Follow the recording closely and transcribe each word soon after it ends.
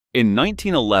In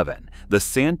 1911, the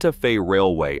Santa Fe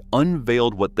Railway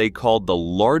unveiled what they called the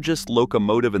largest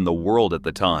locomotive in the world at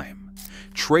the time.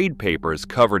 Trade papers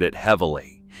covered it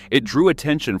heavily. It drew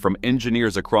attention from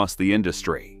engineers across the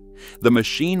industry. The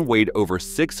machine weighed over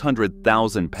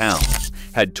 600,000 pounds,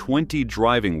 had 20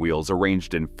 driving wheels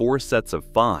arranged in 4 sets of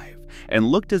 5, and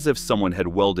looked as if someone had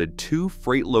welded 2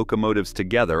 freight locomotives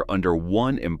together under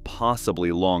one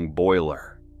impossibly long boiler.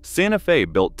 Santa Fe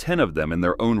built 10 of them in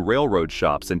their own railroad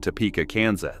shops in Topeka,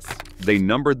 Kansas. They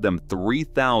numbered them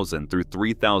 3000 through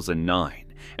 3009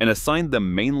 and assigned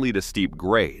them mainly to steep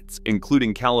grades,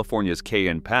 including California's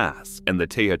Cayenne Pass and the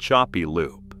Tehachapi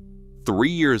Loop.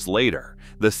 3 years later,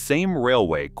 the same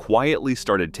railway quietly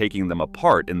started taking them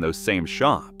apart in those same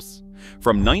shops.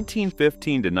 From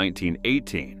 1915 to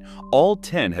 1918, all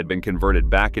 10 had been converted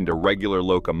back into regular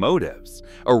locomotives,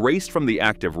 erased from the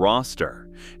active roster.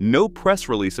 No press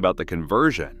release about the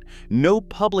conversion, no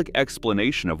public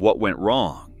explanation of what went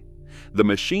wrong. The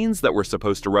machines that were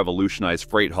supposed to revolutionize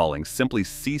freight hauling simply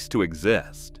ceased to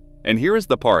exist. And here is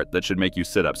the part that should make you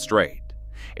sit up straight.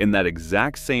 In that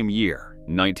exact same year,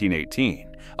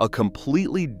 1918, a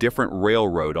completely different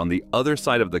railroad on the other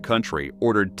side of the country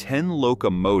ordered 10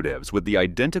 locomotives with the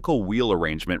identical wheel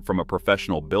arrangement from a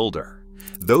professional builder.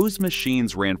 Those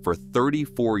machines ran for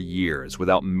 34 years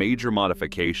without major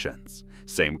modifications.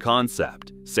 Same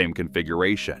concept, same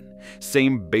configuration,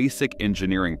 same basic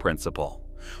engineering principle.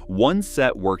 One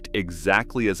set worked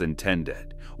exactly as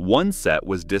intended. One set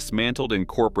was dismantled in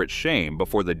corporate shame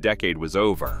before the decade was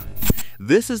over.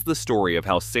 This is the story of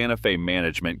how Santa Fe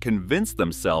management convinced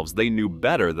themselves they knew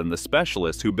better than the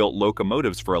specialists who built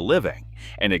locomotives for a living,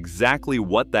 and exactly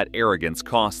what that arrogance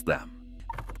cost them.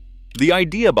 The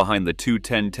idea behind the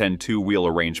 2-10-10-2 wheel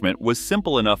arrangement was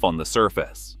simple enough on the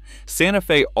surface. Santa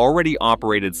Fe already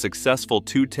operated successful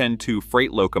 2-10-2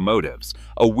 freight locomotives,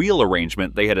 a wheel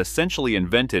arrangement they had essentially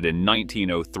invented in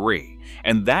 1903,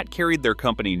 and that carried their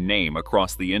company name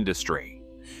across the industry.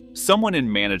 Someone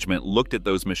in management looked at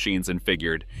those machines and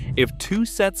figured, if 2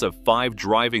 sets of 5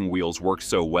 driving wheels work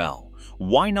so well,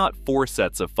 why not 4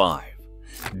 sets of 5?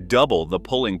 Double the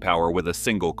pulling power with a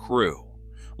single crew.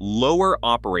 Lower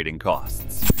operating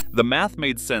costs. The math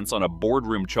made sense on a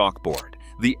boardroom chalkboard.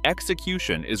 The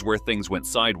execution is where things went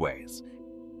sideways.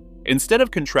 Instead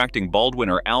of contracting Baldwin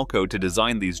or ALCO to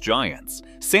design these giants,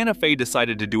 Santa Fe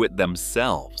decided to do it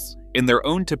themselves, in their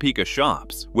own Topeka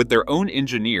shops, with their own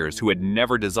engineers who had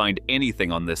never designed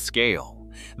anything on this scale.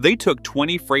 They took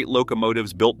 20 freight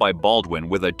locomotives built by Baldwin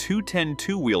with a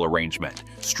 2-10-2 wheel arrangement,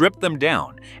 stripped them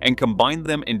down, and combined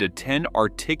them into 10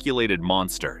 articulated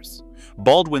monsters.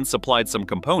 Baldwin supplied some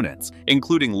components,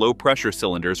 including low-pressure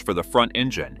cylinders for the front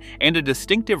engine and a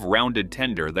distinctive rounded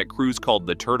tender that crews called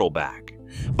the turtleback.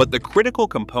 But the critical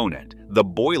component, the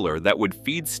boiler that would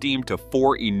feed steam to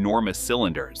 4 enormous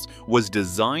cylinders, was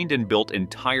designed and built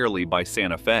entirely by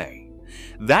Santa Fe.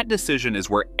 That decision is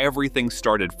where everything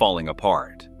started falling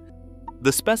apart.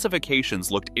 The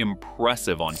specifications looked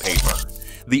impressive on paper.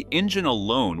 The engine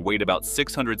alone weighed about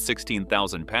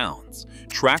 616,000 pounds.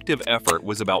 Tractive effort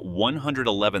was about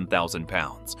 111,000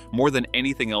 pounds, more than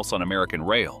anything else on American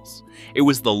rails. It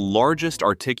was the largest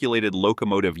articulated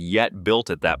locomotive yet built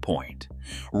at that point.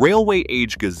 Railway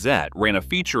Age Gazette ran a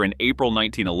feature in April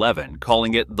 1911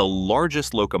 calling it the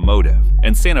largest locomotive,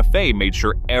 and Santa Fe made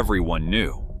sure everyone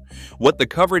knew. What the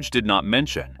coverage did not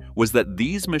mention was that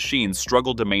these machines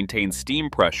struggled to maintain steam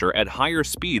pressure at higher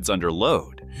speeds under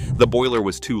load. The boiler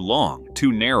was too long,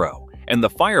 too narrow, and the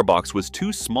firebox was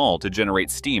too small to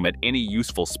generate steam at any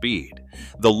useful speed.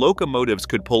 The locomotives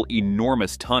could pull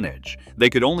enormous tonnage. They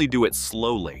could only do it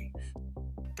slowly.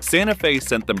 Santa Fe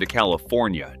sent them to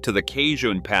California, to the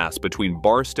Cajun Pass between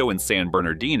Barstow and San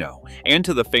Bernardino, and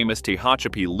to the famous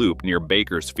Tehachapi Loop near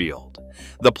Bakersfield.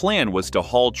 The plan was to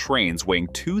haul trains weighing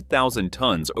 2,000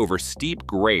 tons over steep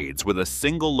grades with a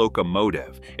single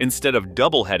locomotive instead of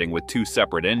double-heading with 2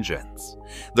 separate engines.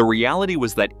 The reality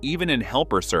was that even in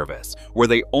helper service, where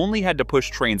they only had to push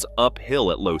trains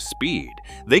uphill at low speed,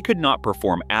 they could not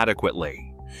perform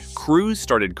adequately. Crews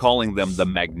started calling them the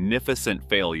magnificent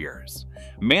failures.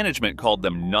 Management called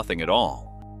them nothing at all.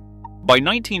 By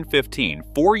 1915,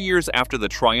 4 years after the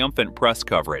triumphant press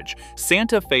coverage,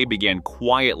 Santa Fe began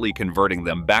quietly converting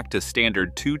them back to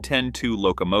standard 2-10-2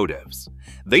 locomotives.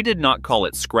 They did not call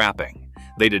it scrapping.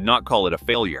 They did not call it a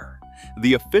failure.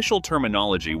 The official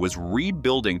terminology was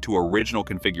rebuilding to original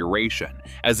configuration,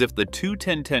 as if the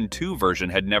 2-10-10-2 version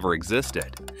had never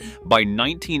existed. By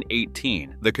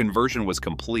 1918, the conversion was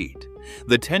complete.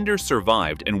 The tenders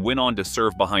survived and went on to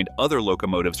serve behind other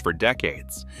locomotives for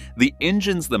decades. The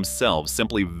engines themselves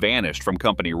simply vanished from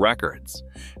company records.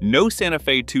 No Santa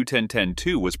Fe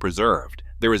 210-10-2 was preserved.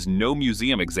 There is no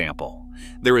museum example.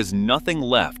 There is nothing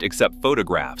left except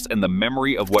photographs and the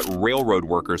memory of what railroad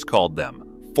workers called them,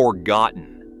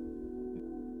 forgotten.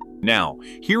 Now,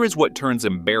 here is what turns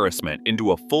embarrassment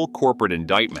into a full corporate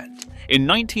indictment. In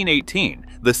 1918,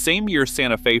 the same year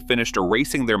Santa Fe finished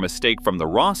erasing their mistake from the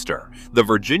roster, the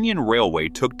Virginian Railway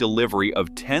took delivery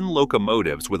of 10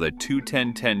 locomotives with a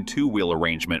 210-10-2 wheel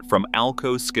arrangement from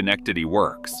ALCO's Schenectady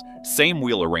Works. Same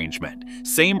wheel arrangement,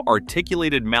 same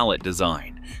articulated mallet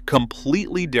design,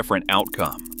 completely different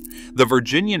outcome. The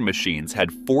Virginian machines had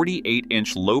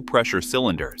 48-inch low-pressure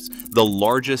cylinders, the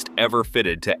largest ever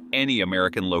fitted to any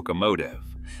American locomotive.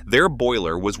 Their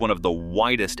boiler was one of the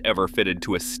widest ever fitted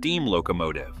to a steam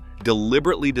locomotive,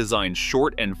 deliberately designed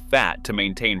short and fat to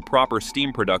maintain proper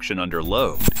steam production under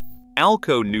load.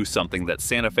 ALCO knew something that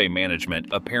Santa Fe management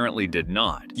apparently did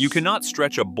not. You cannot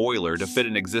stretch a boiler to fit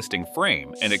an existing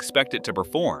frame and expect it to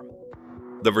perform.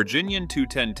 The Virginian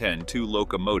 210-10-2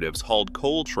 locomotives hauled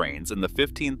coal trains in the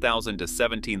 15,000 to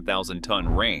 17,000 ton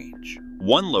range.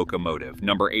 One locomotive,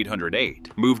 number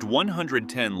 808, moved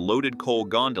 110 loaded coal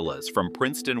gondolas from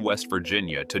Princeton, West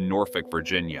Virginia to Norfolk,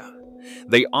 Virginia.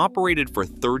 They operated for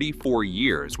 34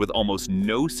 years with almost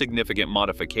no significant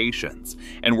modifications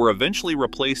and were eventually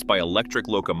replaced by electric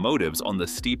locomotives on the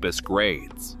steepest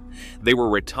grades. They were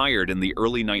retired in the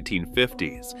early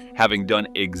 1950s, having done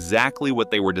exactly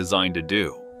what they were designed to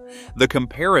do. The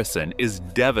comparison is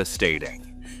devastating.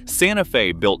 Santa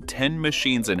Fe built 10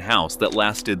 machines in-house that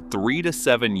lasted 3 to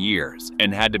 7 years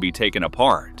and had to be taken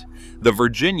apart. The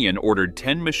Virginian ordered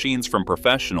 10 machines from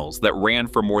professionals that ran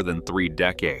for more than 3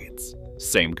 decades.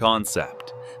 Same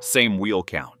concept, same wheel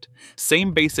count,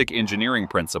 same basic engineering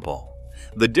principle.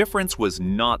 The difference was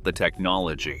not the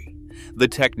technology. The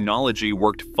technology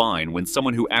worked fine when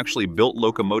someone who actually built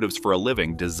locomotives for a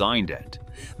living designed it.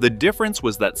 The difference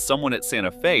was that someone at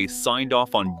Santa Fe signed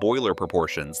off on boiler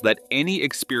proportions that any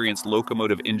experienced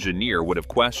locomotive engineer would have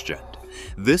questioned.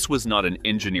 This was not an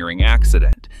engineering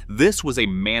accident. This was a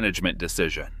management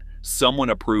decision. Someone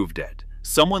approved it.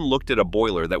 Someone looked at a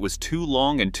boiler that was too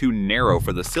long and too narrow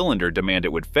for the cylinder demand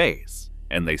it would face,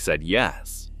 and they said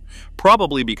yes.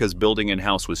 Probably because building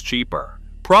in-house was cheaper.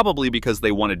 Probably because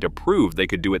they wanted to prove they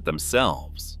could do it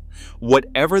themselves.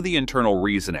 Whatever the internal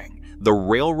reasoning, the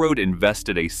railroad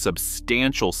invested a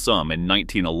substantial sum in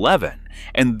 1911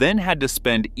 and then had to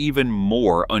spend even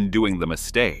more undoing the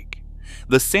mistake.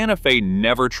 The Santa Fe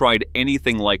never tried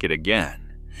anything like it again.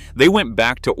 They went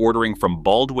back to ordering from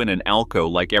Baldwin and ALCO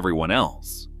like everyone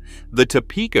else. The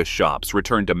Topeka Shops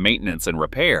returned to maintenance and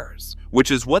repairs,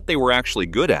 which is what they were actually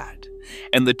good at.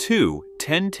 And the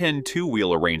 10-10-2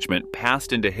 wheel arrangement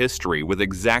passed into history with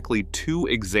exactly 2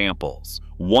 examples,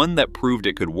 one that proved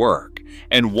it could work,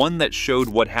 and one that showed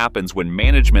what happens when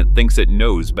management thinks it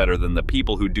knows better than the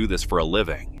people who do this for a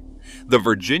living. The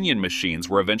Virginian machines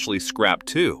were eventually scrapped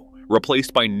too,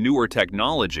 replaced by newer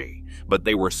technology, but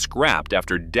they were scrapped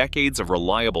after decades of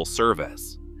reliable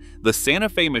service. The Santa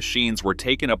Fe machines were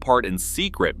taken apart in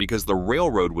secret because the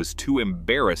railroad was too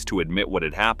embarrassed to admit what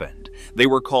had happened. They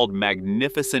were called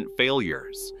magnificent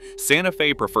failures. Santa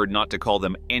Fe preferred not to call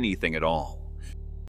them anything at all.